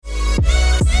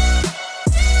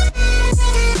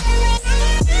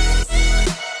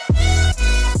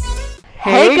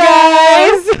Hey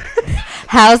guys!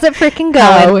 How's it freaking going?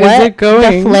 How is it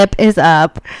going? The flip is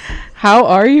up. How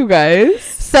are you guys?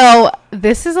 So,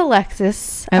 this is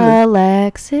Alexis.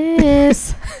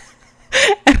 Alexis.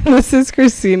 And this is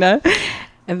Christina.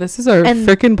 And this is our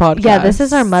freaking podcast. Yeah, this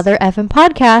is our mother effing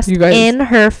podcast. You guys, In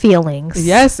Her Feelings.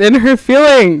 Yes, In Her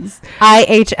Feelings.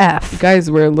 IHF.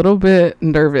 Guys, we're a little bit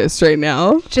nervous right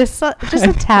now. Just a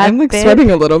tad I'm like bit.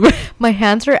 sweating a little bit. My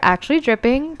hands are actually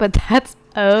dripping, but that's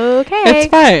okay. It's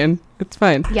fine. It's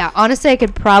fine. Yeah, honestly, I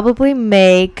could probably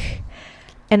make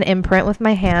an imprint with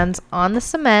my hands on the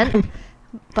cement,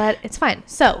 but it's fine.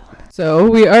 So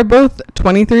we are both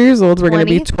 23 years old. We're going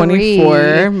to be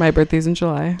 24. My birthday's in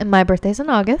July. And my birthday's in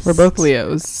August. We're both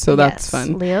Leos, so that's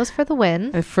fun. Leos for the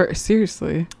win.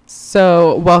 Seriously.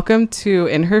 So welcome to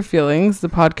In Her Feelings, the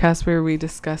podcast where we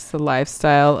discuss the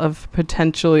lifestyle of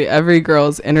potentially every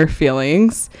girl's inner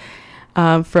feelings.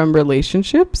 From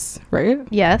relationships, right?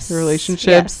 Yes.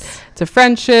 Relationships to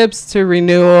friendships to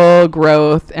renewal,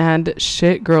 growth, and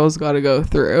shit girls got to go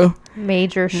through.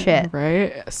 Major shit.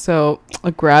 Right? So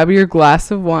grab your glass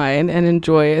of wine and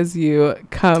enjoy as you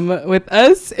come with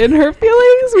us in her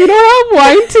feelings. We don't have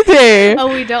wine today. Oh,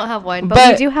 we don't have wine,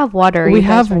 but we do have water. We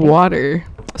have water.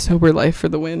 Sober life for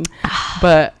the win.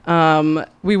 But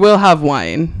we will have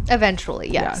wine. Eventually,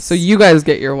 yes. Yeah, so you guys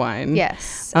get your wine.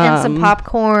 Yes. And some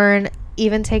popcorn.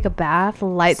 Even take a bath,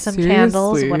 light some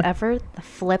candles, whatever the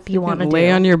flip you want to do. Lay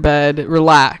on your bed,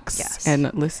 relax,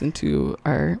 and listen to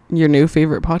your new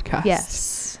favorite podcast.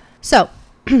 Yes. So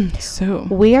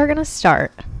we are going to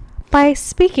start by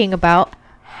speaking about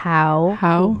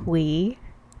how we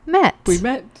met. We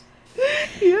met.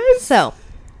 Yes. So,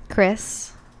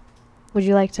 Chris, would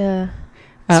you like to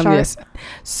start? Yes.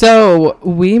 So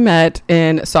we met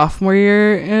in sophomore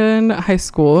year in high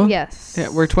school. Yes. Yeah,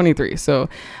 we're 23. So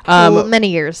many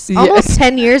years. Yeah. Almost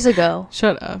 10 years ago.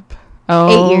 Shut up.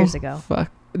 Oh, 8 years ago. Fuck.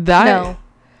 That. No.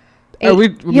 Are we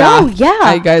math?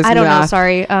 Yeah. Guys, I don't know.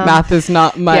 Sorry. Math is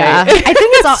not my I think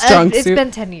it's all strong it's suit.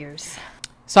 been 10 years.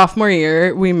 Sophomore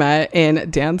year, we met in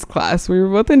dance class. We were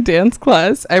both in dance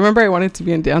class. I remember I wanted to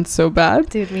be in dance so bad.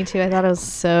 Dude, me too. I thought it was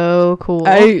so cool.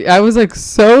 I was like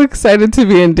so excited to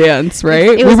be in dance,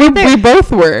 right? We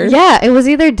both were. Yeah, it was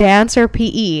either dance or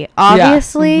PE.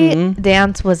 Obviously,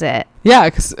 dance was it. Yeah,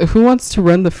 because who wants to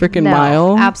run the freaking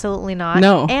mile? Absolutely not.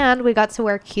 No. And we got to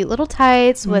wear cute little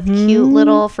tights with cute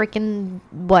little freaking,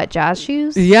 jazz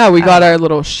shoes? Yeah, we got our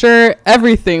little shirt,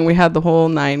 everything. We had the whole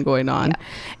 9 going on. Yeah.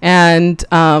 And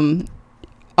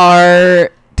our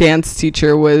dance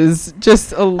teacher was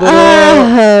just a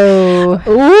little...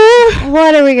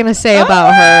 What are we going to say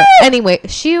about her? Anyway,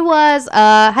 she was,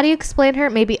 how do you explain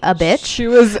her? Maybe a bitch? She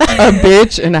was a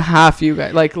bitch and a half, you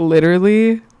guys. Like,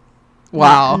 literally...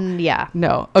 Wow. Yeah.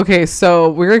 No. Okay,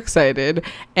 so we're excited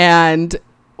and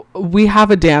we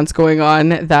have a dance going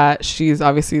on that she's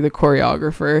obviously the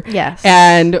choreographer. Yes.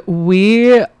 And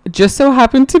we just so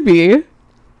happen to be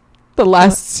the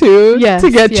last two to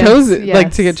get chosen. Yes.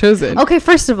 Like to get chosen. Okay,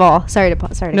 first of all, sorry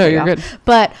to No, you're good.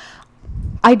 But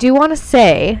I do want to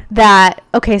say that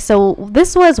so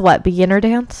this was beginner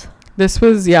dance? This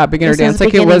was beginner dance.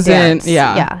 Like it wasn't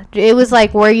it was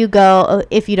like where you go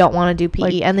if you don't want to do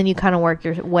PE, and then you kind of work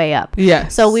your way up.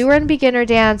 Yes. So we were in beginner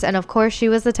dance, and of course she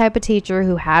was the type of teacher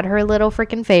who had her little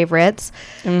freaking favorites.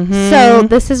 So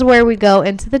this is where we go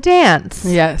into the dance.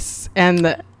 Yes.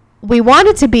 And we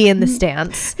wanted to be in this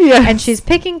dance. Yes. And she's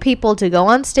picking people to go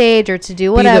on stage or to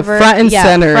do whatever. Be the front and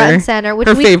center. Front and center. Which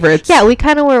her favorites. Yeah, we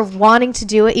kind of were wanting to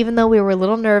do it, even though we were a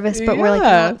little nervous. But we're like,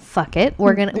 oh, fuck it. We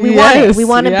want it. We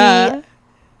want to be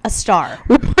a star.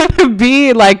 We want to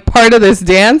be like part of this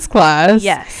dance class.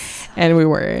 Yes. And we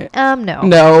weren't.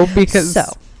 No, because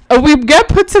we get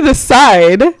put to the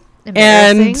side.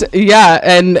 And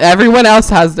and everyone else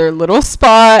has their little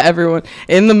spot, everyone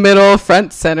in the middle,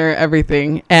 front, center,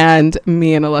 everything, and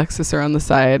me and Alexis are on the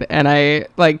side, and I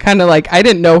I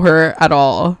didn't know her at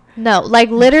all. No, like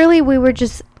literally we were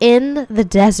just in the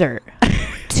desert.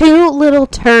 2 little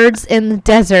turds in the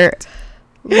desert,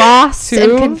 lost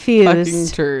and confused. Fucking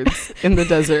turds in the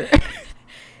desert.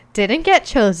 Didn't get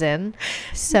chosen.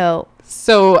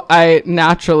 So I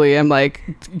naturally am like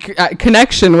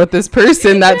connection with this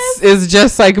person is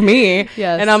just like me.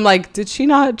 Yes. And I'm like, did she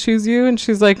not choose you? And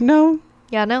she's like, no.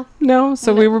 Yeah, no.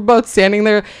 So we were both standing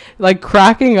there like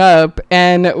cracking up,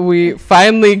 and we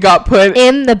finally got put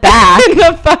in the back. In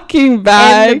the fucking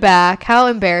back. In the back. How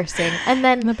embarrassing. And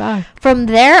then in the back. From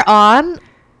there on,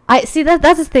 I see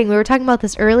that's the thing. We were talking about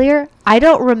this earlier. I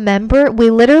don't remember. We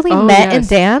literally met in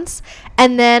dance.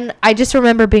 And then I just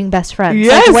remember being best friends.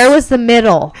 Yes. Like, where was the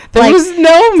middle? There was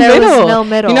no there middle. was no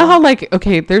middle. You know how, like,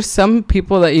 okay, there's some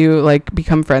people that you, like,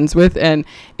 become friends with, and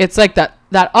it's like that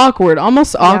awkward,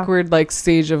 almost awkward, like,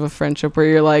 stage of a friendship where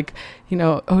you're like, you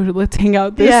know, oh, let's hang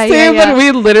out this day. But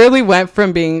we literally went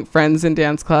from being friends in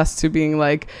dance class to being,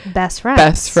 like, best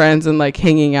friends and, like,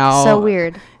 hanging out. So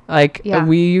weird. Like,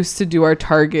 we used to do our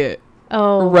Target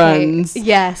runs.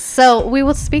 Yes. So we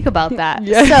will speak about that.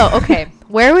 Yeah. So, okay.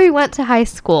 Where we went to high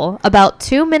school, about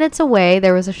 2 minutes away,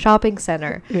 there was a shopping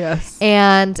center. Yes.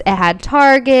 And it had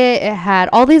Target. It had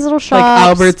all these little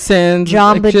shops. Like Albertsons.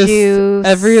 Jamba like Juice.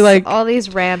 Every, like. all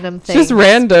these random things. Just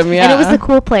random, yeah. And it was the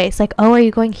cool place. Like, oh, are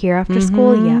you going here after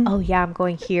school? Yeah. Oh, yeah, I'm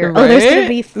going here. Right? Oh, there's going to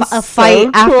be a fight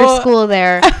after school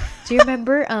there. Do you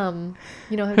remember,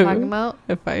 you know what I'm talking about?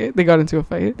 A fight? They got into a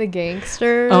fight? The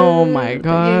gangster. Oh my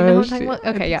gosh. You know what I'm talking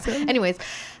about? Okay, yeah. So. Anyways,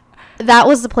 that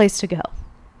was the place to go.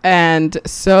 And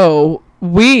so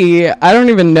I don't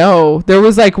even know. There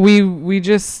was like, we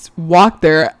just walked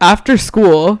there after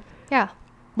school. Yeah.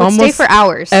 We'd stay for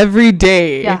hours. Every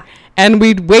day. Yeah. And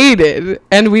we'd waited,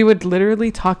 and we would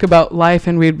literally talk about life,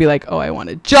 and we'd be like, oh, I want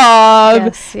a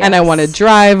job, and I want to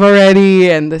drive already,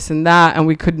 and this and that, and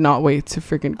we could not wait to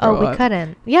freaking grow up. Oh, we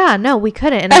couldn't. Yeah, no, we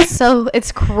couldn't. And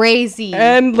it's crazy.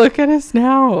 And look at us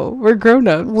now. We're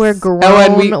grown-ups. We're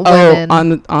grown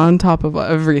women. On top of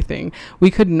everything, we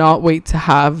could not wait to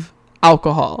have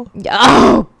alcohol.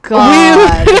 Oh,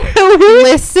 God.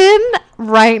 Listen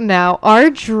right now. Our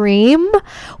dream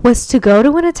was to go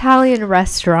to an Italian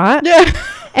restaurant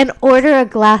and order a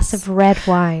glass of red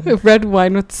wine. Red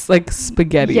wine with, like,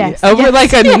 spaghetti. Yes. Over,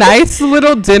 like, a nice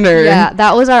little dinner. Yeah,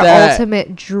 that was our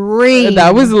ultimate dream.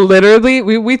 That was literally...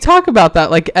 We talk about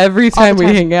that, like, every time we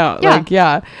hang out.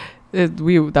 Yeah.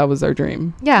 Like, that was our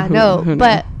dream. Yeah, who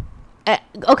but...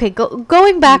 okay,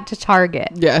 going back to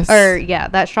Target. Yes. Or,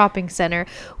 that shopping center.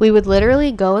 We would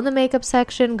literally go in the makeup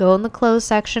section, go in the clothes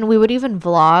section. We would even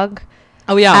vlog.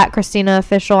 Oh, yeah. At Christina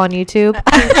Official on YouTube.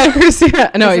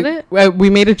 Christina. No, we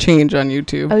made a change on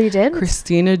YouTube. Oh, you did?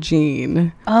 Christina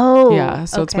Jean. Oh. Yeah,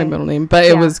 so it's my middle name. But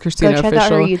it was Christina Go check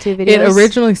Official. Out her YouTube videos. It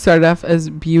originally started off as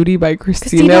Beauty by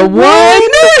Christina 1.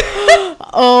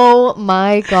 Oh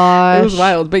my gosh. It was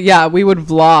wild. But yeah, we would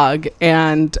vlog,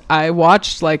 and I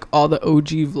watched like all the OG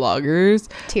vloggers.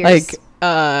 Tears. Like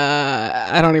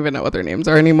I don't even know what their names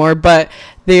are anymore, but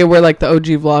they were like the OG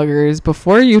vloggers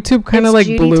before YouTube kind of like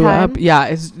Judy blew Time. up.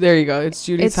 Yeah, there you go. It's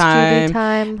Judy Time. Judy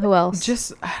Time. Who else?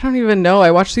 Just I don't even know.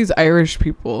 I watched these Irish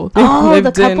people.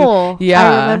 The couple. Yeah,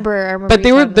 I remember. But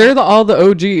they're all the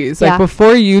OGs. Like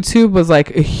before YouTube was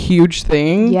like a huge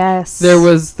thing. Yes, there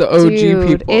was the OG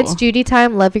people. It's Judy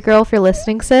Time. Love you, girl. If you're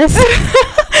listening, sis.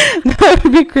 That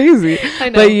would be crazy. I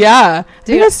know. But yeah, I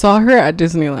think I saw her at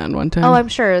Disneyland one time. Oh, I'm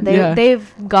sure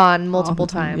they've gone multiple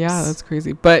times. Yeah, that's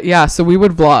crazy. But yeah, so we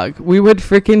would vlog. We would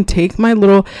freaking take my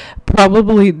little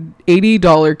probably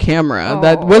 $80 camera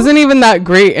that wasn't even that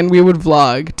great, and we would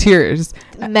vlog. Tears,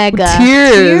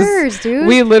 dude.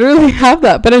 We literally have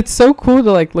that, but it's so cool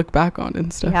to like look back on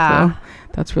and stuff. Yeah. So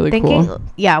that's really cool.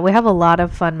 Yeah, we have a lot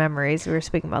of fun memories. We were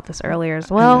speaking about this earlier as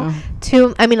well.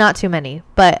 Not too many,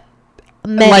 but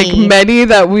many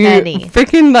that we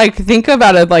freaking like think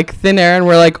about it like thin air, and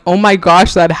we're like, oh my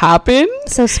gosh, that happened.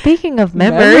 So speaking of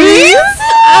memories.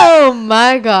 Oh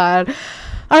my god.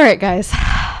 All right, guys,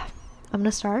 I'm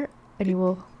gonna start and you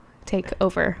will take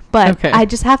over, but I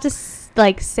just have to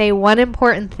say one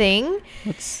important thing.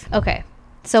 Okay,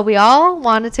 so we all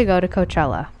wanted to go to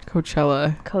Coachella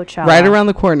right around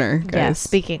the corner, guys. Yeah,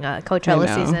 speaking of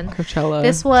Coachella season.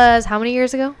 This was how many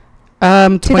years ago?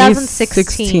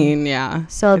 2016. Yeah.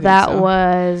 So that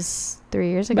was 3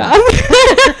 years ago.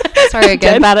 Sorry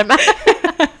again, bad at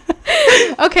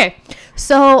math. Okay.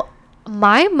 So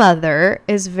my mother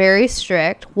is very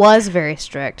strict, was very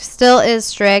strict, still is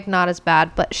strict, not as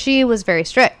bad, but she was very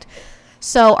strict.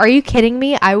 So are you kidding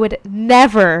me? I would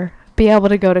never be able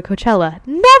to go to Coachella.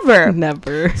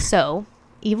 Never. So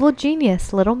evil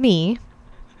genius, little me,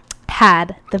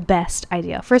 had the best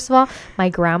idea. First of all, my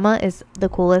grandma is the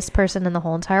coolest person in the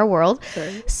whole entire world.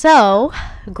 Sorry. So,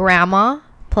 grandma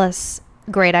plus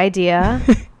great idea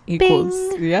equals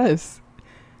bing. Yes.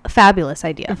 Fabulous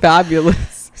idea.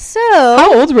 Fabulous. So,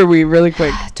 how old were we really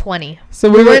quick? 20. So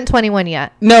we weren't 21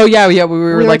 yet. No, yeah, we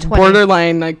were like 20.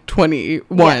 Borderline like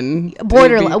 21. Yeah.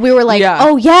 Borderline. We were like,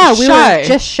 oh yeah, we were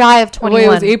just shy of 21.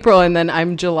 Well, it was April, and then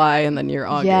I'm July, and then you're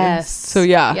August. Yes. So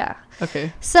yeah.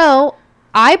 Okay. So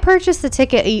I purchased the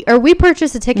ticket, or we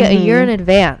purchased the ticket a year in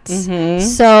advance.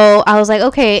 So I was like,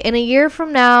 okay, in a year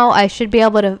from now, I should be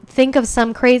able to think of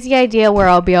some crazy idea where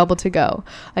I'll be able to go.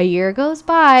 A year goes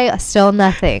by, still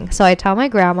nothing. So I tell my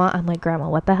grandma, I'm like, Grandma,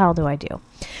 what the hell do I do?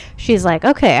 She's like,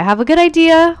 okay, I have a good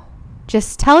idea.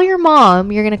 Just tell your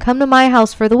mom you're going to come to my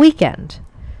house for the weekend.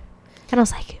 And I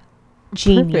was like,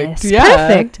 genius.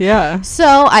 Perfect. Yeah.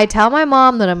 So I tell my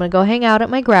mom that I'm going to go hang out at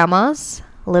my grandma's.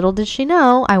 Little did she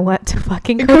know, I went to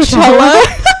fucking Coachella.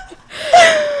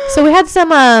 So we had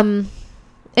some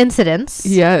incidents.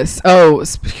 Yes.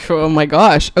 Oh my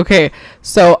gosh. Okay.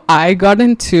 So I got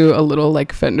into a little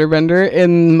like fender bender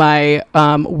in my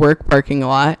work parking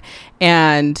lot,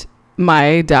 and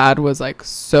my dad was like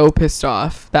so pissed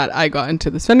off that I got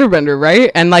into this fender bender, right?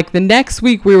 And like the next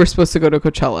week we were supposed to go to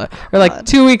Coachella, or like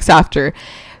 2 weeks after.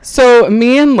 So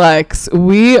me and Lex,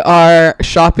 we are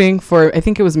shopping for, I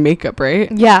think it was makeup, right?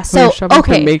 Yeah. So, for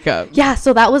makeup. Yeah.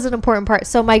 So that was an important part.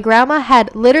 So my grandma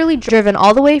had literally driven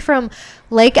all the way from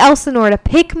Lake Elsinore to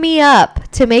pick me up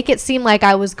to make it seem like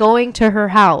I was going to her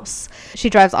house. She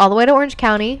drives all the way to Orange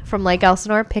County from Lake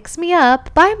Elsinore, picks me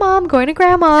up. Bye, Mom. Going to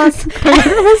Grandma's.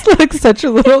 Grandma's like such a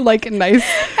little like nice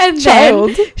and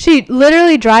child. Then she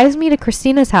literally drives me to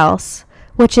Christina's house,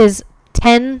 which is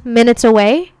 10 minutes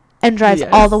away. And drives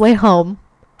all the way home.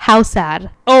 How sad.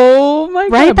 Oh my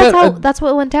god. Right? That's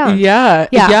what went down. Yeah.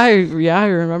 I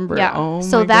remember. Yeah. Oh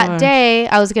so my that gosh. day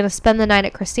I was going to spend the night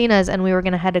at Christina's, and we were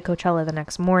going to head to Coachella the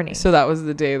next morning. So that was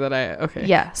the day that okay.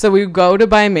 Yeah. So we go to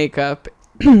buy makeup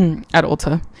at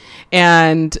Ulta,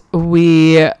 and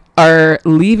we are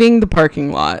leaving the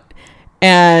parking lot,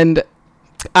 and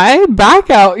I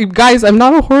back out. You guys, I'm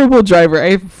not a horrible driver.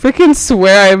 I freaking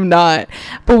swear I'm not.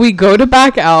 But we go to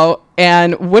back out,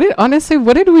 and what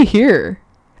did we hear?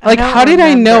 Like, how did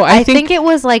I know? I think it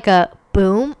was like a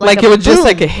boom. Like it was just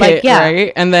like a hit,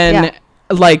 right? And then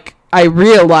like I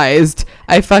realized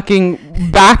I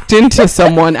fucking backed into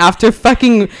someone after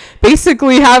fucking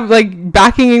basically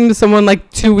backing into someone like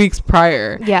 2 weeks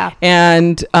prior. Yeah.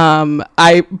 And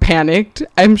I panicked.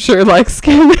 I'm sure Lex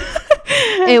can.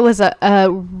 It was a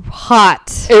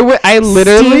hot. I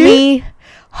literally. Steamy,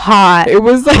 hot. It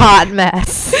was like, hot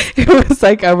mess. It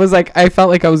was like I felt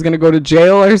like I was gonna go to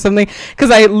jail or something, because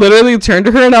I literally turned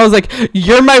to her and I was like,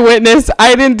 "You're my witness.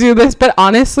 I didn't do this." But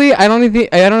honestly, I don't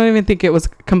even think it was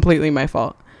completely my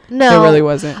fault. No, it really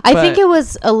wasn't. I think it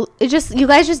was you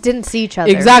guys just didn't see each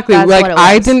other. Exactly. Like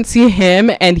I didn't see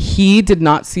him and he did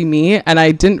not see me, and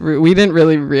we didn't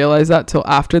really realize that till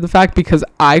after the fact, because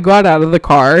I got out of the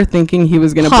car thinking he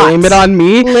was going to blame it on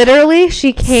me. Literally,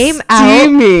 she came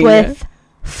out with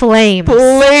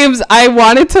flames. I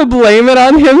wanted to blame it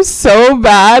on him so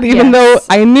bad, even though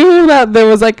I knew that there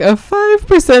was like a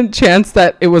 5% chance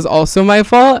that it was also my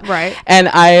fault. Right. And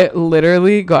I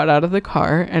literally got out of the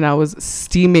car and I was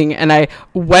steaming, and I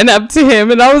went up to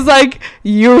him and I was like,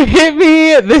 "You hit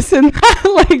me," this and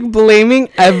that, like blaming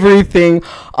everything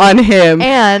on him.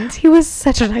 And he was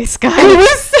such a nice guy. He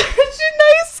was such a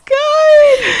nice guy.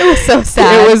 It was so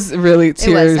sad. It was really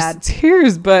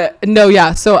tears. But no,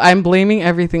 yeah. So I'm blaming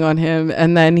everything on him,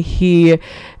 and then he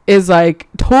is like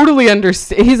totally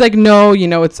understand. He's like, "No,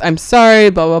 I'm sorry,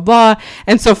 blah blah blah."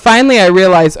 And so finally, I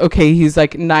realized, okay, he's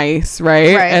like nice,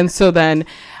 right? And so then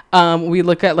we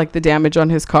look at like the damage on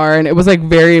his car, and it was like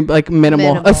very like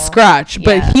minimal. A scratch,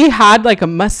 but he had like a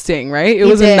Mustang, right? It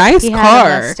was a nice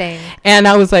car, and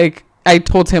I was like, I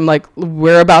told him like,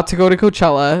 we're about to go to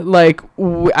Coachella. Like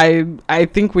I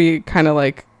think we kind of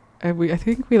like I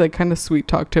think we like kind of sweet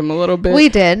talked him a little bit. We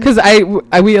did, because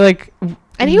we like.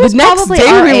 And he was probably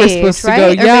our age, right?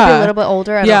 Or maybe a little bit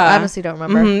older. I honestly don't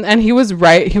remember. Mm-hmm. And he was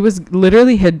right. He was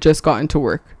literally had just gotten to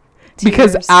work.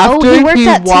 Because Tears. after he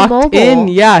walked in,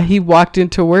 he walked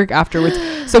into work afterwards.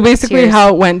 So basically how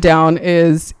it went down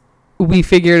is we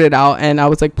figured it out, and I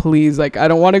was like, please, like, I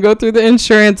don't want to go through the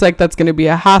insurance, like that's going to be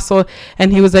a hassle.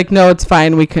 And he was like, no, it's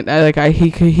fine. We could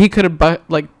he could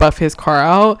have buff his car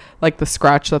out, like the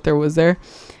scratch that there was there.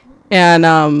 And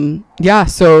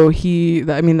so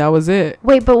that was it.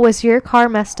 Wait, but was your car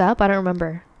messed up? I don't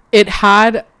remember.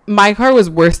 My car was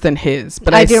worse than his,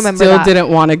 but I still didn't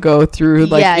want to go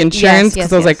through insurance,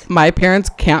 because I was like, my parents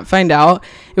can't find out.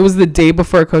 It was the day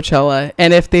before Coachella,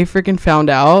 and if they freaking found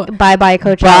out, bye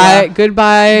Coachella,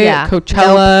 goodbye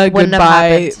Coachella,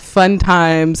 goodbye fun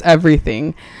times,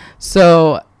 everything.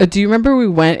 So do you remember we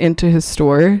went into his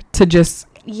store to just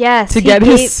get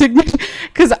his signature,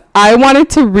 because I wanted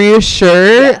to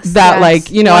reassure that I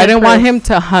didn't want him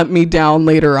to hunt me down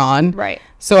later on, right?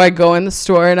 So I go in the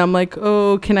store and I'm like,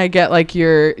 oh, can I get like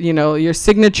your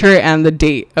signature and the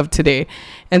date of today?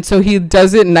 And so he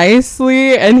does it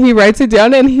nicely and he writes it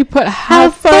down and he put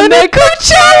have fun at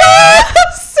Coachella.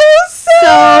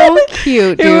 So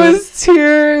cute, dude. It was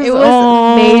tears. It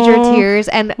was major tears.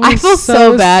 And I feel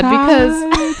so bad because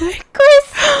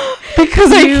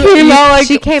Chris, I came out like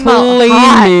she came flaming. out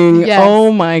hot. Yes.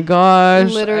 Oh my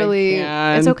gosh. Literally.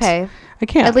 It's okay. I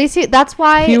can't. At least that's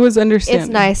why he was understanding.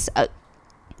 It's nice.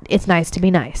 It's nice to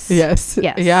be nice. Yes.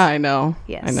 Yeah, I know.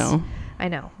 Yes. I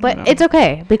know. But it's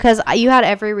okay because you had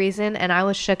every reason and I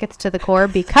was shook to the core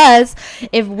because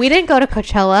if we didn't go to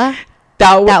Coachella,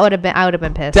 I would have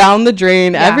been pissed. Down the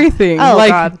drain, everything. Oh,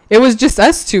 God. It was just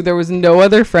us two. There was no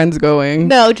other friends going.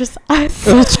 No, just us.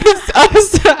 It was just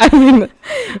us. It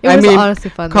was honestly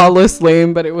fun. Call us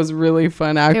lame, but it was really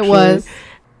fun, actually. It was.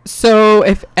 So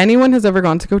if anyone has ever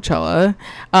gone to Coachella,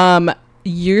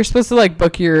 you're supposed to like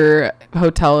book your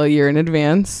hotel a year in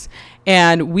advance.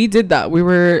 And we did that. We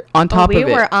were on top of it.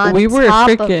 We were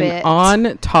freaking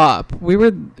on top. We were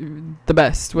the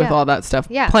best with all that stuff.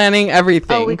 Yeah. Planning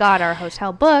everything. Oh, we got our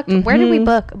hotel booked. Mm-hmm. Where did we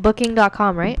book?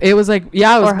 Booking.com, right? It was like, it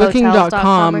was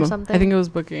booking.com. I think it was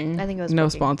booking. No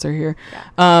sponsor here.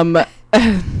 Yeah.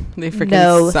 They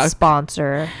freaking suck.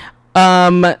 Sponsor.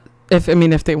 If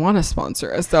they want to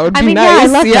sponsor us, that would be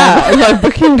nice. I love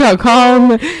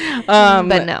booking.com.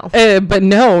 But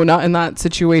no, not in that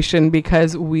situation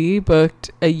because we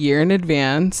booked a year in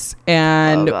advance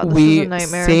and we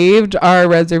saved our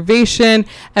reservation.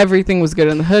 Everything was good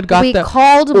in the hood. We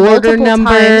called order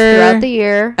number times throughout the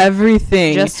year.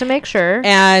 Everything. Just to make sure.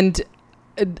 And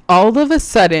all of a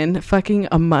sudden, fucking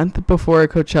a month before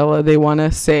Coachella, they want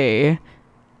to say,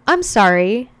 I'm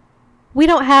sorry. We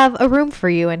don't have a room for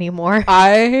you anymore.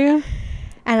 And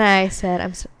I said,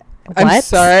 I'm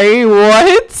sorry,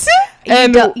 what?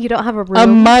 And you don't have a room? A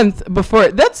month before.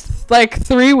 That's like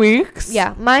 3 weeks.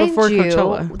 Yeah, mind you,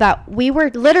 Coachella. That we were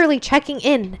literally checking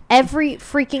in every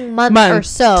freaking month or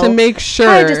so. To make sure.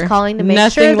 Probably just calling to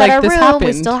make sure that our room, happened.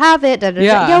 We still have it.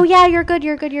 Yo, yeah, you're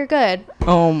good.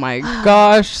 Oh my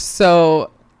gosh. So...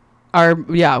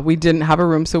 we didn't have a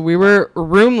room, so we were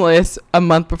roomless a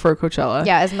month before Coachella.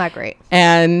 Yeah, isn't that great?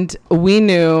 And we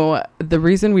knew the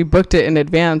reason we booked it in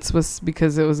advance was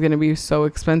because it was going to be so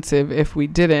expensive if we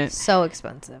didn't. So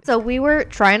expensive. So we were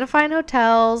trying to find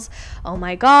hotels. Oh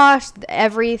my gosh,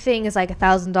 everything is like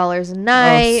 $1,000 a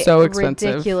night. Oh, so expensive.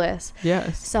 Ridiculous.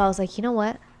 Yes. So I was like, you know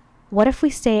what? What if we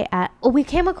stay at? Oh, we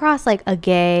came across like a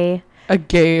gay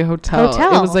hotel.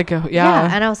 It was like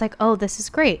and I was like, oh, this is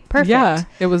great. Perfect. Yeah,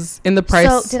 it was in the price.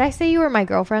 So did I say you were my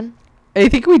girlfriend? I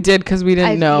think we did because we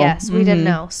didn't know. Yes, we didn't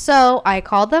know. So I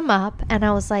called them up and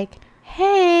I was like,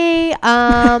 hey,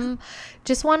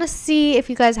 just want to see if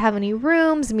you guys have any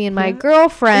rooms. Me and my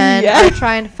girlfriend are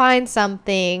trying to find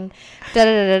something.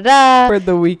 For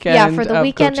the weekend. Yeah, for the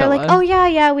weekend. Coachella. They're like, oh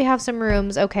yeah, we have some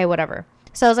rooms. Okay, whatever.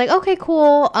 So I was like, okay,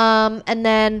 cool. And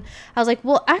then I was like,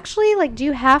 well, actually, like, do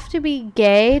you have to be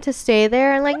gay to stay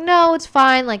there? And like, no, it's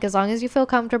fine. Like, as long as you feel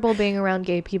comfortable being around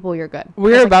gay people, you're good.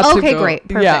 We're about to go. Okay, great.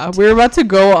 Perfect. Yeah, we're about to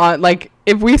go on. Like,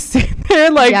 if we stay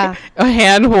there, like, a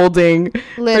hand holding.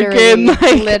 Literally,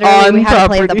 on we had to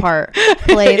play the part.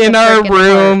 In our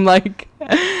room, like.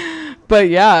 But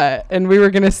yeah, and we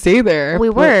were going to stay there. We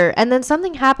were. And then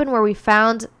something happened where we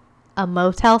found a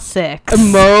Motel 6. A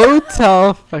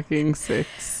Motel fucking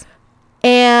 6.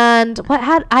 And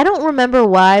I don't remember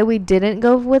why we didn't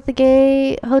go with the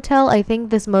gay hotel. I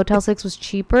think this Motel 6 was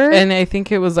cheaper. And I think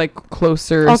it was like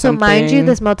closer also, something. Mind you,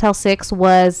 this Motel 6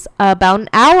 was about an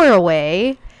hour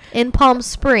away in Palm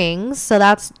Springs. So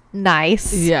that's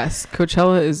nice. Yes.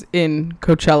 Coachella is in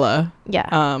Coachella.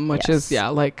 Yeah. Which is,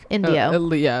 like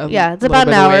Indio. Yeah, it's about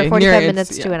an hour, 45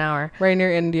 minutes to an hour. Right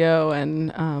near Indio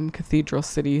and Cathedral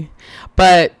City.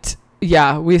 But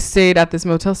yeah, we stayed at this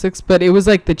Motel 6, but it was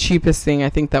like the cheapest thing I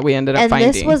think that we ended up finding.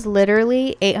 And this was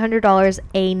literally $800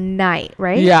 a night,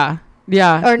 right? Yeah.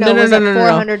 Yeah. Or no,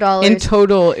 $400. In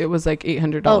total, it was like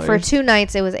 $800. Oh, for 2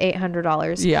 nights, it was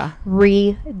 $800. Yeah.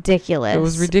 Ridiculous. It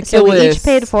was ridiculous. So we each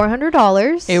paid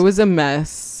 $400. It was a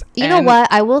mess. You know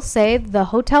what? I will say the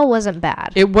hotel wasn't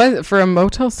bad. It was, for a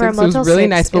Motel 6, it was really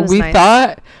nice. But we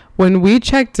thought when we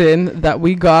checked in that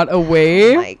we got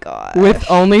away with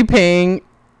only paying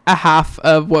a half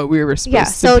of what we were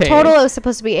supposed to pay. Yeah, so total it was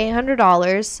supposed to be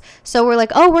 $800. So we're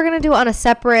like, oh, we're going to do it on a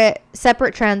separate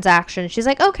transaction. She's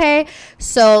like, okay.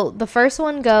 So the first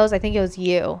one goes, I think it was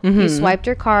you. Mm-hmm. You swiped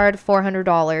your card,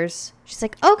 $400. She's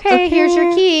like, okay, here's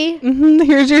your key. Mm-hmm,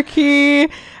 here's your key.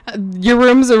 Your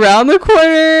room's around the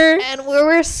corner. And we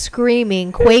were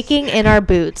screaming, quaking in our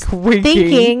boots,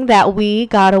 thinking that we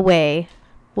got away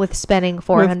with spending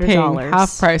 $400.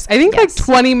 Half price. I think like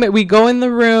 20 minutes. We go in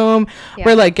the room. Yeah.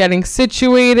 We're like getting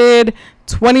situated.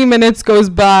 20 minutes goes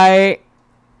by.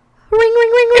 Ring,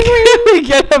 ring, ring, ring, ring. We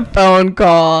get a phone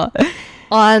call.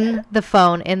 On the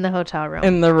phone in the hotel room.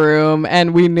 In the room.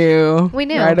 And we knew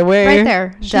right away. Right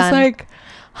there. She's like,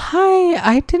 hi,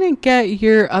 I didn't get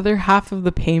your other half of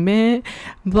the payment.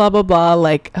 Blah, blah, blah.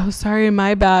 Like, oh, sorry,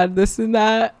 my bad. This and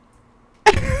that.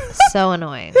 So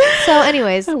annoying. So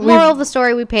anyways, moral of the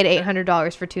story, we paid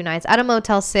 $800 for 2 nights at a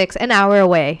Motel 6 an hour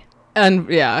away. And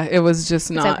yeah, it was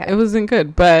just it wasn't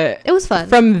good, but it was fun.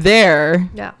 From there,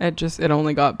 it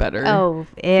only got better. Oh,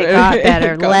 it got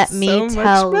better. Let me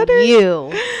tell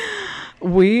you.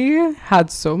 We had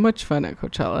so much fun at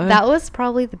Coachella. That was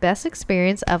probably the best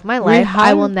experience of my life.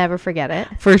 I will never forget it.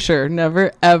 For sure.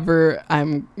 Never, ever.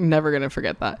 I'm never going to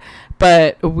forget that.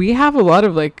 But we have a lot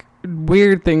of like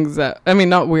weird things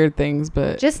not weird things,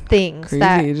 but just things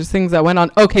just things that went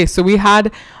on. Okay, so we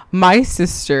had my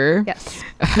sister. Yes.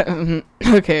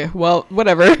 Okay, well,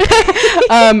 whatever.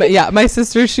 My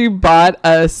sister, she bought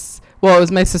us. Well, it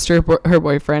was my sister, her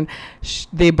boyfriend.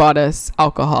 They bought us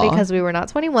alcohol because we were not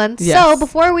 21. Yes. So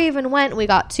before we even went, we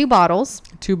got 2 bottles.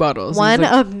 2 bottles. One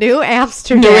of New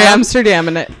Amsterdam. New Amsterdam,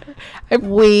 and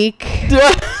weak.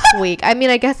 I mean,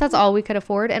 I guess that's all we could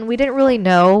afford, and we didn't really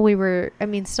know. We were,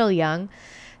 still young,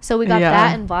 so we got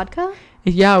that and vodka.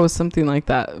 Yeah, it was something like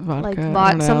that.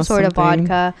 Vodka, some sort of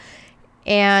vodka.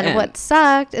 And what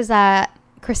sucked is that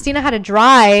Christina had to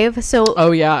drive, so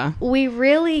we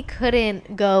really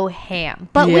couldn't go ham.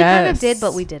 But we kind of did,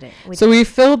 but we didn't. We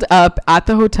filled up at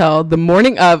the hotel the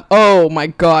morning of. Oh my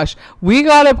gosh, we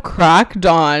got up crack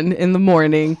dawn in the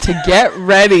morning to get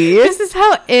ready. This is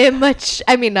how not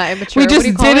immature. We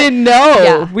just didn't know.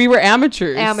 Yeah. We were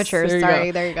amateurs.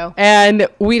 There you go. And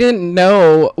we didn't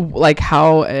know like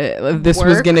how this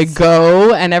was gonna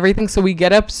go and everything. So we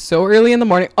get up so early in the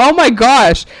morning. Oh my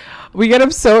gosh. We get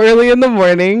up so early in the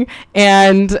morning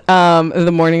and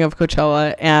the morning of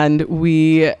Coachella, and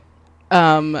we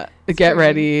get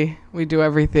ready. We do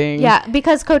everything. Yeah,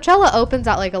 because Coachella opens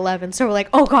at like 11. So we're like,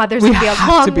 oh God, there's going to be a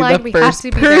long line. We have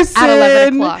to be there at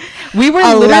 11 o'clock. We were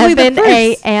literally the 11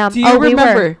 a.m. Do you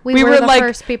remember? We were the like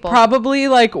first people. Probably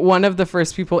like one of the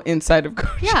first people inside of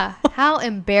Coachella. Yeah, how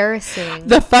embarrassing.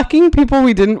 The fucking people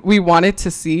we wanted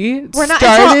to see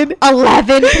started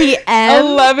 11 p.m.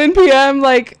 11 p.m.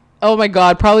 like... Oh my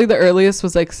God! Probably the earliest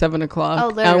was like 7 o'clock. Oh,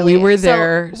 literally. And we were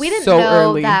there. So we didn't know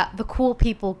early. That the cool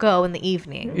people go in the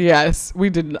evening. Yes,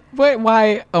 we did. Wait,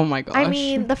 why? Oh my gosh! I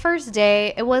mean, the first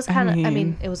day it was kind of.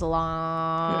 it was a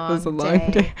long. It was a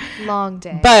long day. Long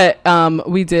day. But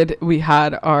we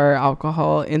had our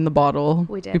alcohol in the bottle.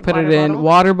 We did. We put it in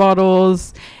water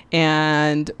bottles,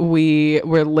 and we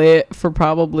were lit for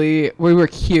probably. We were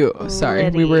cute. Sorry,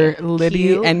 we were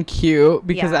litty and cute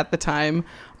because at the time.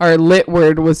 Our lit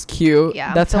word was cute.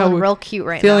 Yeah, that's how real cute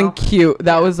right feeling now. Cute.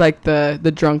 That was like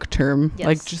the drunk term,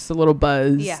 like just a little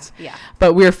buzzed. Yeah.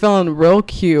 But we were feeling real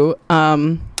cute.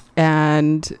 And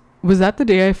was that the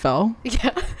day I fell?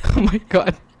 Yeah. Oh my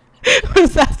God.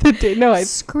 Was that the day? No,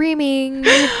 screaming.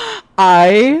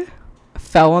 I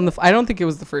fell on I don't think it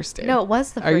was the first day. No, it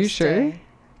was the first day. Are you sure?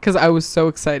 Because I was so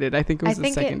excited. I think it was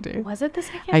the second day. Was it the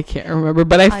second? I can't remember,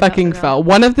 but I fucking fell.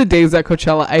 One of the days at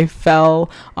Coachella, I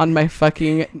fell on my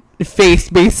fucking face,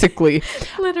 basically.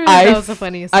 Literally, that was the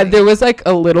funniest thing. There was like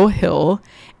a little hill,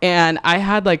 and I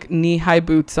had like knee-high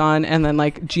boots on and then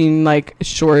like jean like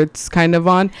shorts kind of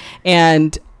on,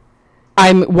 and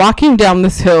I'm walking down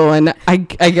this hill, and I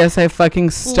guess I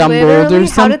fucking stumbled or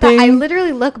something. I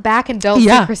literally look back and don't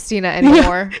see Christina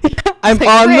anymore. Yeah. I'm like,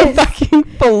 on the fucking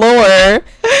floor,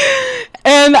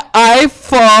 and I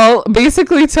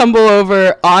basically tumble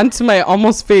over onto my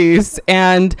almost face,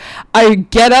 and I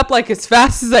get up like as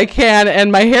fast as I can,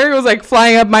 and my hair was like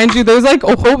flying up. Mind you, there's like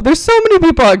there's so many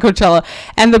people at Coachella,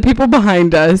 and the people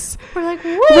behind us we're like,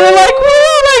 woo!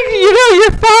 Like,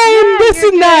 you're fine, this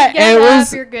and that. And it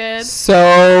was you're good.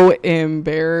 So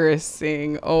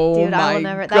embarrassing. Oh, dude, my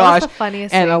gosh. That was the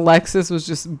funniest and thing. Alexis was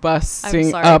just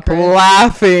busting up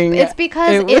laughing. It's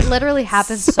because it literally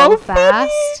happens so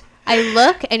fast. I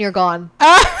look and you're gone.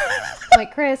 I'm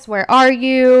like, Chris, where are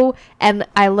you? And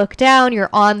I look down, you're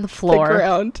on the floor. The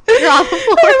ground. You're on the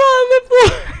floor. I'm on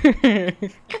the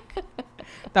floor.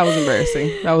 That was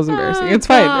embarrassing. It's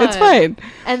fine. It's fine.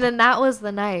 And then that was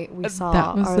the night we saw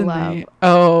our love. Night.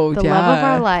 Oh, the love of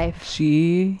our life.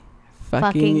 She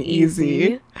fucking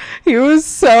easy. He was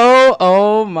so,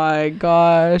 oh my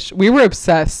gosh. We were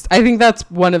obsessed. I think that's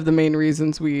one of the main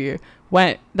reasons we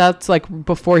went. That's like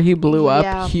before he blew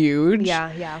up huge.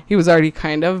 Yeah. He was already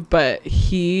kind of, but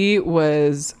he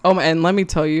was, and let me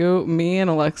tell you, me and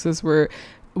Alexis were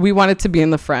we wanted to be in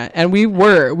the front, and we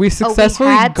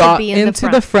successfully got into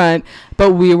the front,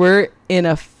 but we were in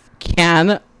a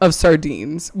can of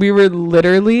sardines. We were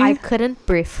literally, I couldn't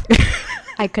breathe.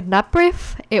 I could not breathe.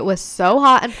 It was so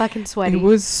hot and fucking sweaty. It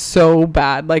was so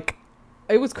bad. Like,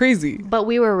 it was crazy. But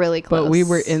we were really close. But we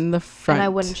were in the front. And I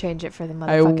wouldn't change it for the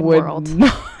motherfucking world. I would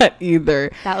not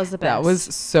either. That was the best. That was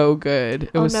so good.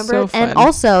 It was so fun. And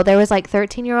also, there was like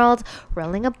 13-year-olds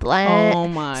rolling a blunt. Oh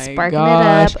my sparking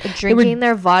gosh. it up. Drinking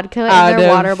their vodka in their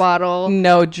water bottle.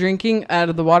 No, drinking out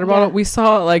of the water bottle. We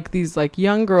saw like these like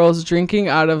young girls drinking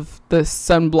out of the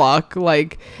sunblock.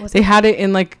 Like, they had it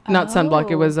in like, not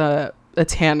sunblock. It was a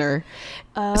tanner.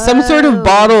 Some sort of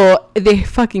bottle. They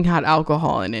fucking had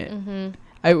alcohol in it. Mm-hmm.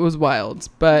 It was wild,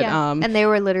 but and they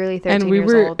were literally 13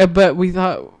 years old. But we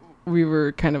thought we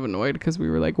were kind of annoyed because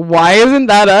we were like, why isn't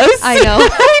that us? I know.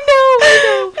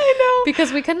 I know.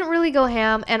 Because we couldn't really go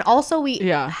ham, and also we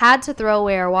had to throw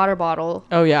away our water bottle.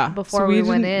 Oh yeah, before we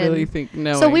went in. Really think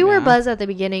so we were buzzed at the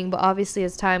beginning, but obviously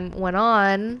as time went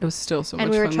on, it was still so much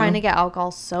fun. And we were trying to get alcohol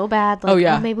so bad. Like,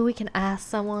 oh maybe we can ask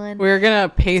someone. We were gonna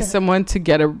pay someone to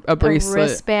get a bracelet, a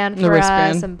wristband for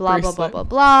us, and blah blah blah blah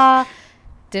blah.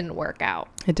 Didn't work out.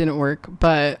 It didn't work,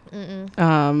 but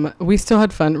we still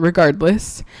had fun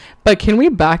regardless. But can we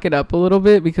back it up a little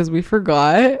bit, because we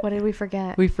forgot? What did we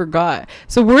forget? We forgot.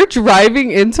 So we're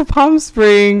driving into Palm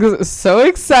Springs, so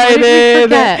excited.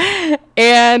 What did we forget?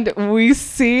 And we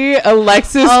see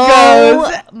Alexis goes.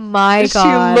 Oh my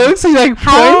god! She looks, she like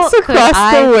points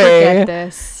across the way.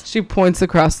 This? She points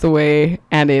across the way,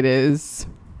 and it is,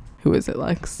 who is it,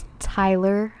 Lex?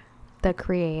 Tyler, the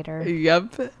creator.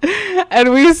 Yep.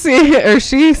 And we see, or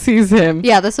she sees him.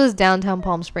 Yeah, this was downtown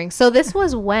Palm Springs. So this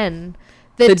was when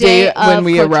the day when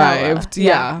we arrived.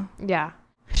 Yeah.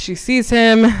 She sees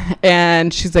him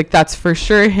and she's like, that's for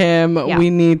sure him. Yeah. We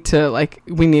need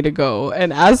to go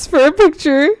and ask for a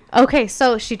picture. Okay,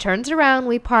 so she turns around,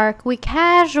 we park, we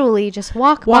casually just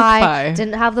walk by.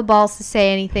 Didn't have the balls to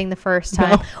say anything the first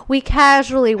time. No. We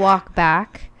casually walk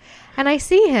back and I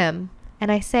see him and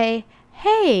I say,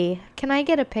 hey, can I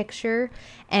get a picture?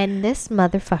 And this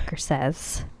motherfucker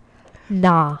says,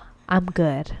 nah, I'm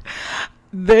good.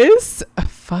 This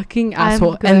fucking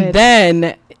asshole. And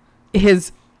then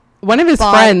one of his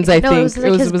friends, I think. It was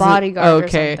like his bodyguard or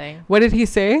something. What did he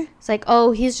say? It's like,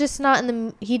 oh, he's just not in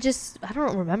the, I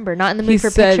don't remember, not in the mood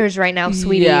for pictures right now,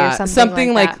 sweetie, or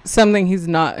something like that. Something he's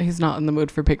not in the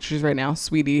mood for pictures right now,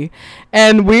 sweetie.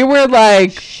 And we were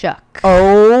like, shook.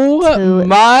 Oh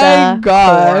my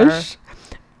gosh.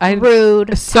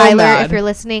 Rude. So Tyler, mad. If you're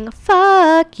listening,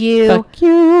 fuck you. Fuck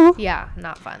you. Yeah,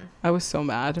 not fun. I was so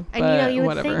mad. And you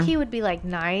would think he would be like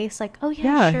nice, like, oh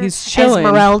yeah, sure. He's chilling.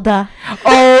 Esmeralda.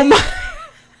 Oh my.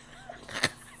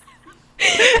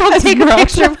 Come take a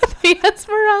picture with me,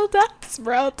 Esmeralda.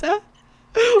 Esmeralda.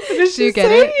 What did she get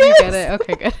say? It? Yes. You get it.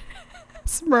 Okay, good.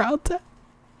 Esmeralda.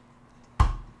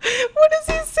 What does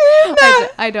he say?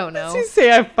 I don't know. What does he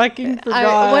say? I fucking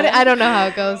forgot. I don't know how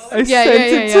it goes. I sent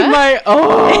it to my.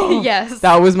 Oh, yes.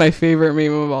 That was my favorite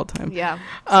meme of all time. Yeah.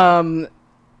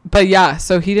 But yeah,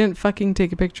 so he didn't fucking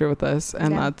take a picture with us,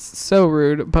 and that's so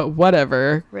rude. But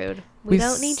whatever. Rude. We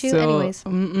don't need you anyways.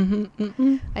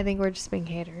 I think we're just being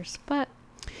haters, but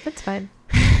that's fine.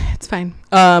 It's fine.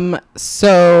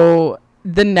 So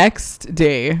the next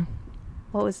day.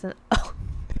 What was the? Oh.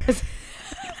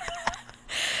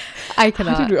 I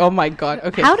cannot. Oh my god.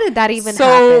 Okay. How did that even happen?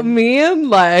 So me and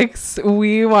Lex,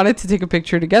 we wanted to take a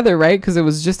picture together, right? Because it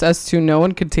was just us two. No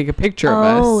one could take a picture of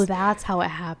us. Oh, that's how it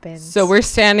happened. So we're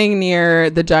standing near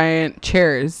the giant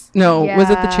chairs. No, was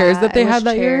it the chairs that they had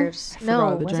that year?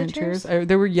 No, was it chairs?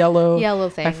 They were yellow. Yellow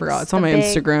things. I forgot. It's on my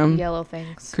Instagram. Yellow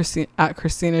things. At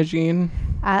Christina Jean.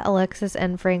 At Alexis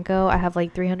and Franco. I have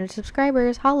like 300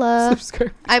 subscribers. Holla.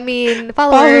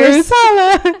 Followers.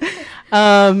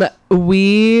 Holla.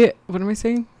 What am I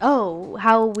saying? Oh,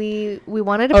 how we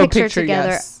wanted a picture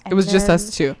together. Yes. It was just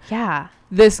us two. Yeah.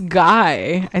 This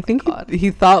guy, I think he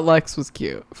thought Lex was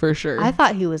cute for sure. I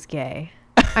thought he was gay.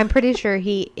 I'm pretty sure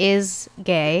he is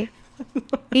gay.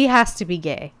 He has to be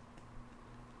gay.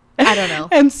 I don't know.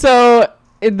 And so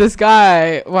this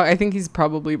guy, well, I think he's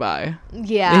probably bi.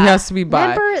 Yeah. He has to be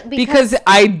bi. Remember, because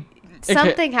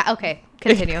something okay,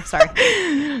 continue.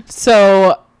 Sorry.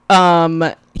 So,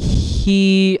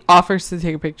 he offers to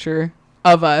take a picture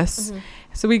of us. Mm-hmm.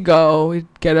 So we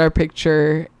get our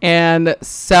picture, and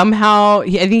somehow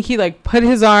I think he like put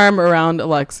his arm around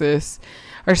Alexis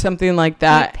or something like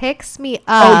that. He picks me up.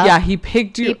 Oh yeah, he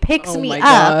picked you. He picks me up.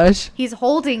 Gosh. He's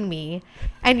holding me,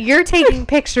 and you're taking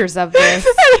pictures of this.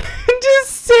 I'm just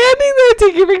standing there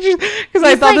taking pictures because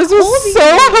I thought this was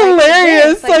so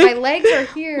hilarious. Like my legs are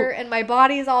here, and my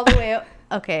body's all the way up.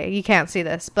 okay, you can't see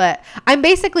this, but I'm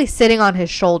basically sitting on his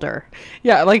shoulder.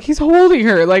 Yeah, like he's holding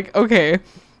her. Like, okay.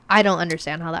 I don't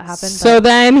understand how that happened. So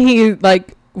then he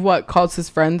like calls his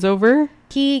friends over?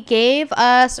 He gave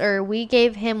us, or we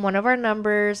gave him one of our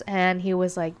numbers, and he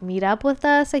was like, meet up with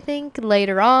us, I think,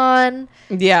 later on.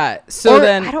 Yeah. So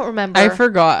then I don't remember. I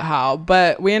forgot how,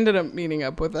 but we ended up meeting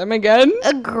up with them again.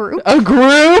 A group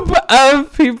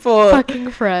of people.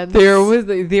 Fucking friends.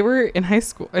 They were in high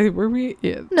school. Were we?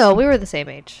 Yeah. No, we were the same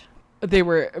age. They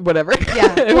were whatever.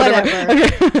 Yeah, whatever.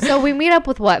 Okay. So we meet up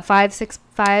with what, five, six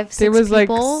there was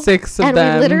people, like 6 of and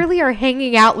them. we literally are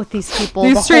hanging out with these people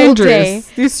These the strangers. whole day.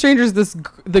 These strangers.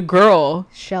 The girl.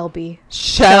 Shelby.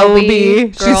 Girl,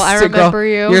 I remember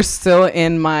you. You're still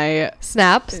in my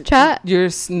Snaps chat.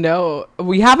 No.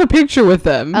 We have a picture with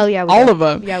them. Oh yeah, all of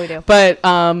them. Yeah, we do. But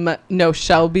no,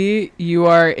 Shelby, you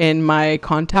are in my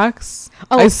contacts.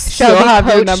 Oh, I still Shelby have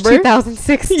your Coach number.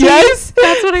 2016. Yes,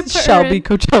 that's what I put. Shelby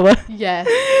Coachella. Yes.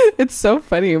 It's so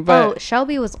funny, but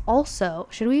Shelby was also.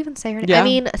 Should we even say her name? Yeah. I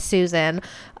mean, Susan,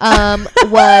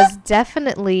 was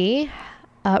definitely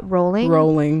rolling.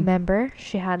 Remember,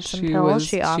 she had some pills.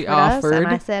 She offered us, and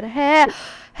I said,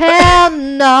 hell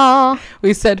no.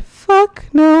 We said, fuck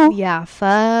no. Yeah,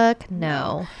 fuck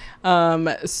no.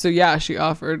 So yeah, she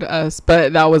offered us,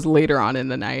 but that was later on in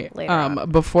the night.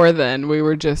 Before then, we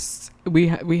were just we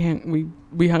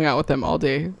hung out with them all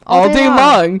day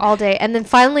long. All day. And then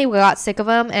finally we got sick of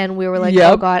them, and we were like,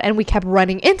 oh God. And we kept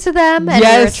running into them, and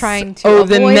we were trying to avoid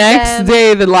the next them.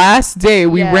 day, the last day,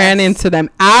 we ran into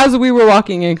them as we were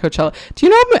walking in Coachella. Do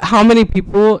you know how many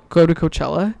people go to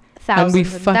Coachella?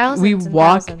 Thousands. We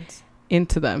walk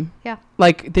into them. Yeah.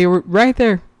 Like, they were right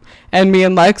there. And me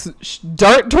and Lex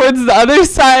dart towards the other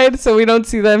side so we don't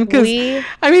see them. Because,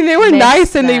 I mean, they were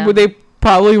nice, and they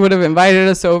probably would have invited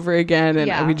us over again,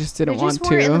 and we just didn't want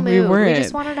to. We weren't. We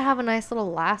just wanted to have a nice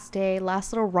little last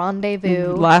little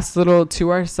rendezvous. Last little to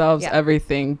ourselves,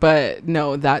 everything. But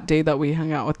no, that day that we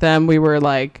hung out with them, we were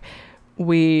like,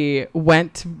 we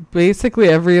went basically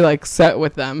every like set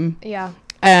with them. Yeah.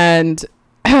 And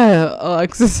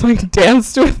Alexis like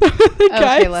danced with the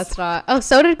guys. Okay, let's not. Oh,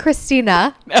 so did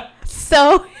Christina. No.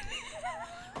 So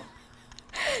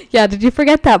yeah, did you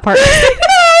forget that part?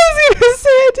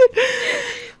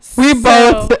 We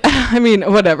both, I mean,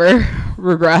 whatever.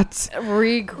 Regrets.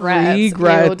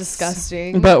 Ew,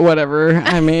 disgusting. But whatever.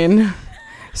 I mean,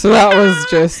 so that was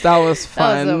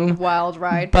fun. That was a wild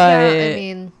ride. But yeah, I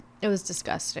mean, it was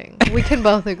disgusting. We can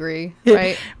both agree,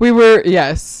 right? We were,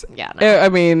 yes. Yeah. No. I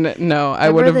mean, no, I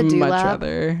would have much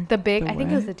rather. I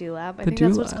think it was the Do-Lab. I think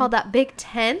that's what it's called. That big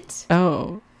tent.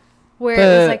 Oh. Where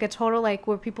it was like a total, like,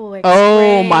 where people like.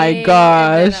 Oh my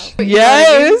gosh.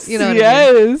 Yes. You know what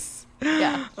I mean?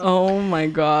 Yeah. Oh my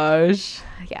gosh.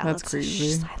 Yeah. That's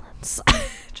crazy. Silence.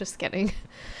 Just kidding.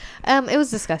 It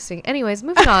was disgusting. Anyways,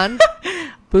 moving on.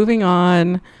 Moving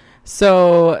on.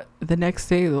 So the next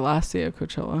day, the last day of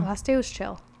Coachella. Last day was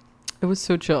chill. It was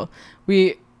so chill.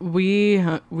 We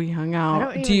hung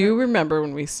out. Do you remember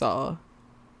when we saw?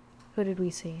 Who did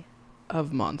we see?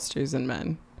 Of Monsters and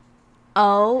Men.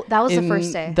 Oh, that was the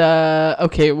first day.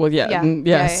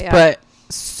 Yes, but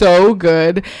so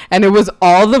good, and it was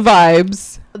all the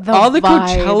vibes, all the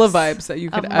Coachella vibes that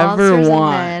you could ever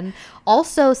want.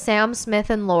 Also, Sam Smith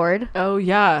and Lord. Oh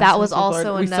yeah, that was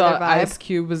also another vibe. Ice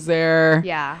Cube was there.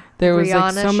 Yeah, there was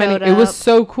like so many. It was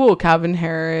so cool. Calvin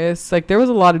Harris. Like there was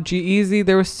a lot of G-Eazy.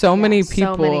 There was so many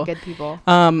people. So many good people.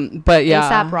 But yeah,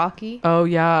 A$AP Rocky. Oh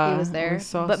yeah, he was there.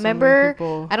 But remember,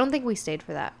 I don't think we stayed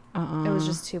for that. It was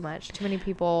just too much. Too many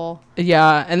people.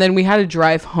 Yeah, and then we had to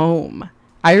drive home.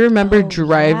 I remember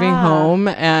driving home,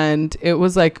 and it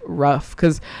was like rough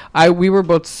because we were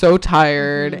both so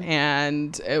tired,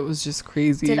 and it was just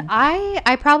crazy. Did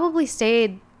I probably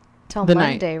stayed till the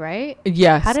Monday, right?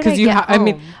 Yes, how did I get home? I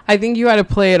mean, I think you had to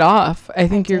play it off. I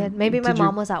think maybe my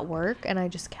mom was at work, and I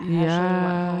just casually went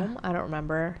home. I don't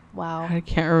remember. Wow, I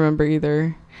can't remember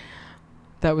either.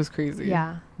 That was crazy.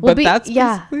 Yeah. But that's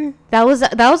basically... That was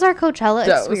our Coachella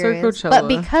experience. That was our Coachella. But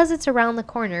because it's around the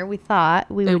corner, we thought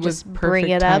we would just bring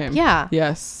it up. Yeah.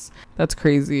 Yes. That's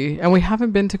crazy. And we haven't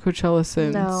been to Coachella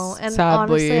since. No. And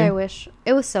sadly. honestly, I wish.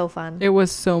 It was so fun. It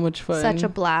was so much fun. Such a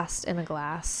blast in a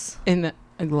glass. In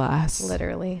a glass.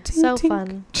 Literally. Tink, so tink.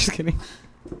 fun. Just kidding.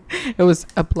 It was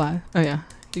a blast. Oh, yeah.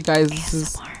 You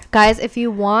guys. Guys, if you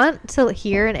want to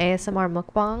hear an ASMR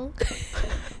mukbang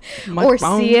or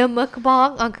see a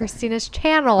mukbang on Christina's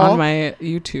channel on my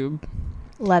YouTube,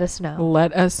 let us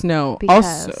know.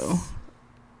 Because also,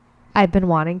 I've been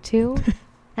wanting to,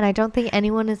 and I don't think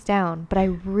anyone is down, but I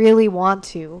really want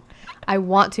to. I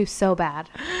want to so bad.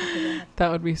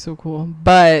 That would be so cool.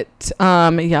 But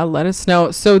yeah, let us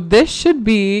know. So you should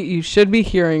be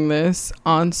hearing this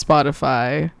on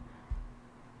Spotify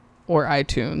or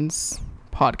iTunes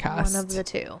podcast. One of the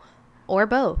two. Or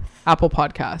both. Apple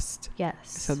Podcast. Yes. I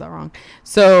said that wrong.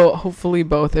 So hopefully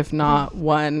both, if not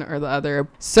one or the other.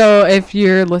 So if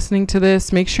you're listening to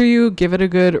this, make sure you give it a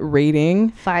good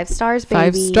rating. 5 stars,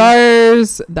 baby. 5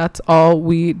 stars. That's all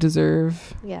we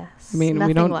deserve. Yes. I mean,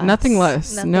 nothing less. Nothing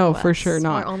less. No, for sure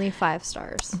not. Or only 5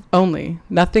 stars. Only.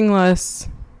 Nothing less.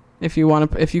 If you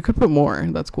could put more,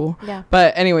 that's cool. Yeah.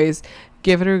 But anyways,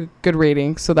 give it a good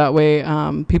rating so that way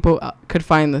people could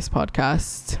find this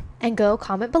podcast. And go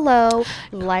comment below,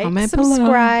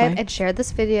 subscribe, and share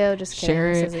this video. Just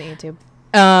kidding. This isn't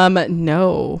YouTube.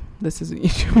 No, this isn't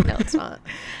YouTube. No, it's not.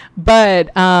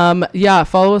 But yeah,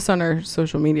 follow us on our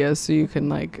social media so you can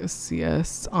like see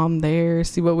us on there,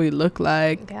 see what we look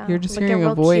like. Yeah. You're just hearing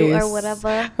a voice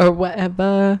or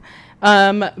whatever.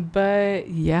 But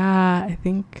yeah, I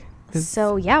think.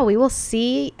 So yeah, we will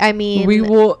see. I mean, you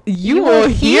will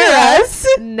hear us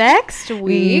next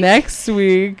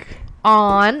week.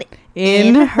 On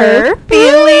In Her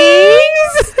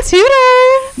Feelings.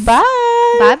 Toodles. Bye.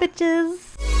 Bye, bitches.